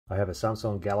I have a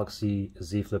Samsung Galaxy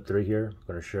Z Flip 3 here. I'm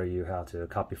going to show you how to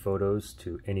copy photos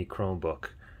to any Chromebook.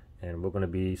 And we're going to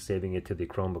be saving it to the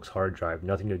Chromebook's hard drive,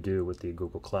 nothing to do with the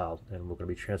Google Cloud. And we're going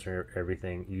to be transferring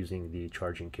everything using the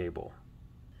charging cable.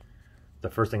 The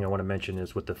first thing I want to mention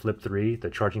is with the Flip 3, the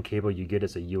charging cable you get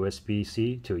is a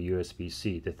USB-C to a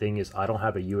USB-C. The thing is, I don't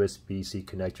have a USB-C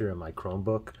connector in my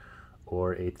Chromebook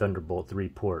or a Thunderbolt 3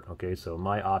 port. Okay, so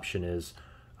my option is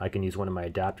I can use one of my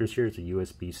adapters here. It's a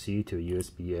USB-C to a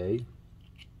USB-A,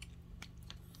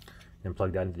 and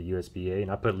plug that into the USB-A,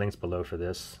 and I put links below for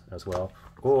this as well.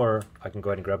 Or I can go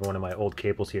ahead and grab one of my old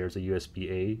cables here. It's a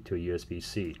USB-A to a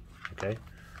USB-C. Okay,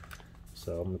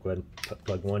 so I'm going to go ahead and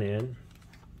plug one in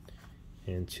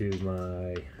into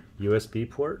my USB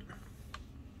port,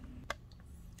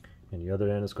 and the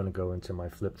other end is going to go into my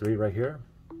Flip 3 right here.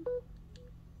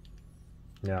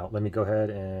 Now let me go ahead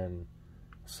and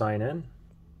sign in.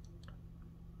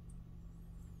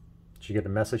 You get a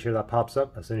message here that pops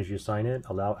up as soon as you sign in.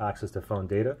 Allow access to phone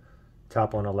data.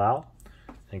 Tap on allow,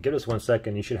 and give us 1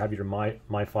 second. You should have your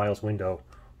My Files window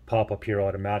pop up here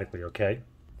automatically. Okay,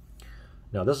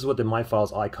 now this is what the My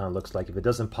Files icon looks like. If it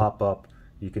doesn't pop up,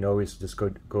 you can always just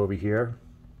go over here,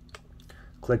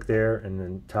 click there, and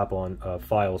then tap on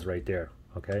Files right there.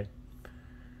 Okay,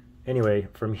 anyway,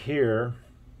 from here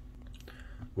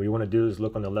what you want to do is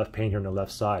look on the left pane here on the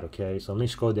left side. Okay, so let me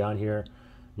scroll down here.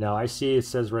 Now I see it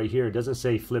says right here, it doesn't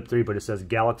say Flip 3, but it says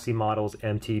Galaxy Models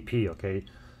MTP. Okay,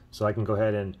 so I can go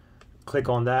ahead and click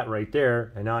on that right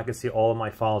there, and now I can see all of my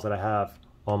files that I have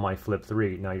on my Flip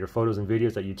 3. Now your photos and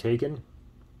videos that you've taken,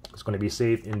 it's going to be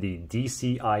saved in the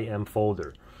DCIM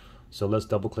folder. So let's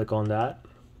double click on that,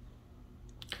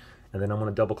 and then I'm going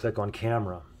to double click on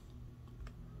camera.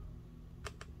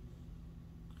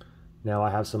 Now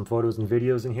I have some photos and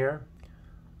videos in here.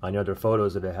 I know there are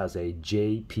photos if it has a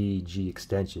JPG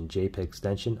extension, JPEG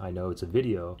extension. I know it's a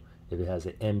video if it has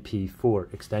an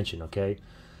MP4 extension. Okay,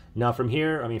 now from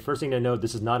here, I mean, first thing to note,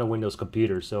 this is not a Windows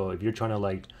computer, so if you're trying to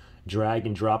like drag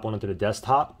and drop one onto the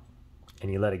desktop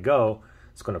and you let it go,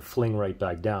 it's going to fling right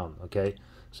back down. Okay,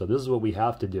 so this is what we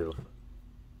have to do.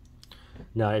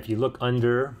 Now if you look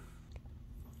under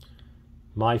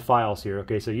My Files here,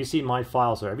 okay, so you see My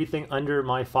Files, so everything under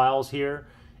My Files here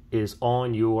is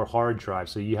on your hard drive.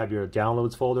 So you have your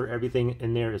downloads folder, everything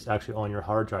in there is actually on your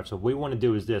hard drive. So what we want to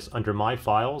do is this, under My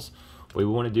Files, what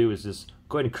we want to do is just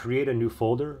go ahead and create a new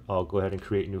folder. I'll go ahead and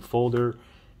create a new folder,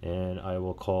 and I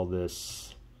will call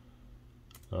this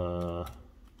Flip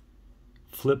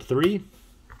 3.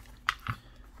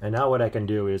 And now what I can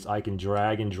do is I can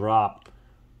drag and drop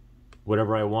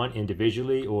whatever I want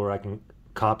individually, or I can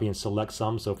copy and select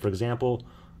some. So for example,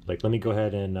 like, let me go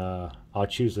ahead and I'll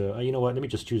choose you know what, let me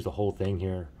just choose the whole thing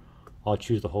here. I'll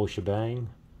choose the whole shebang.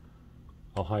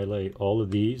 I'll highlight all of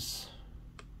these.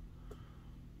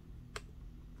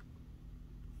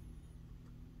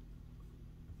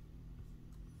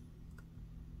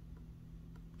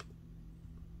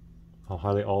 I'll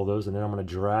highlight all those, and then I'm going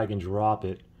to drag and drop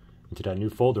it into that new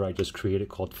folder I just created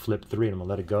called Flip 3, and I'm going to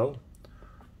let it go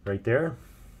right there,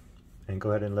 and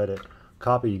go ahead and let it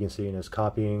copy. You can see it's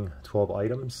copying 12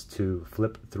 items to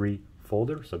Flip 3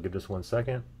 folder. So give this 1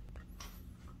 second,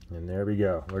 and there we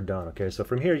go, we're done. Okay, so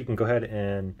from here you can go ahead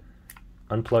and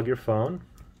unplug your phone,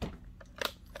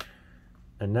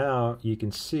 and now you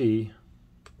can see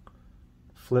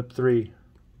Flip 3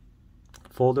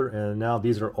 folder, and now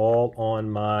these are all on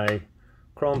my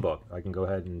Chromebook. I can go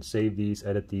ahead and save these,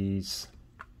 edit these,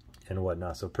 and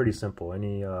whatnot. So pretty simple.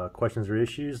 Any questions or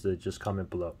issues, just comment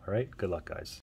below. All right, good luck, guys.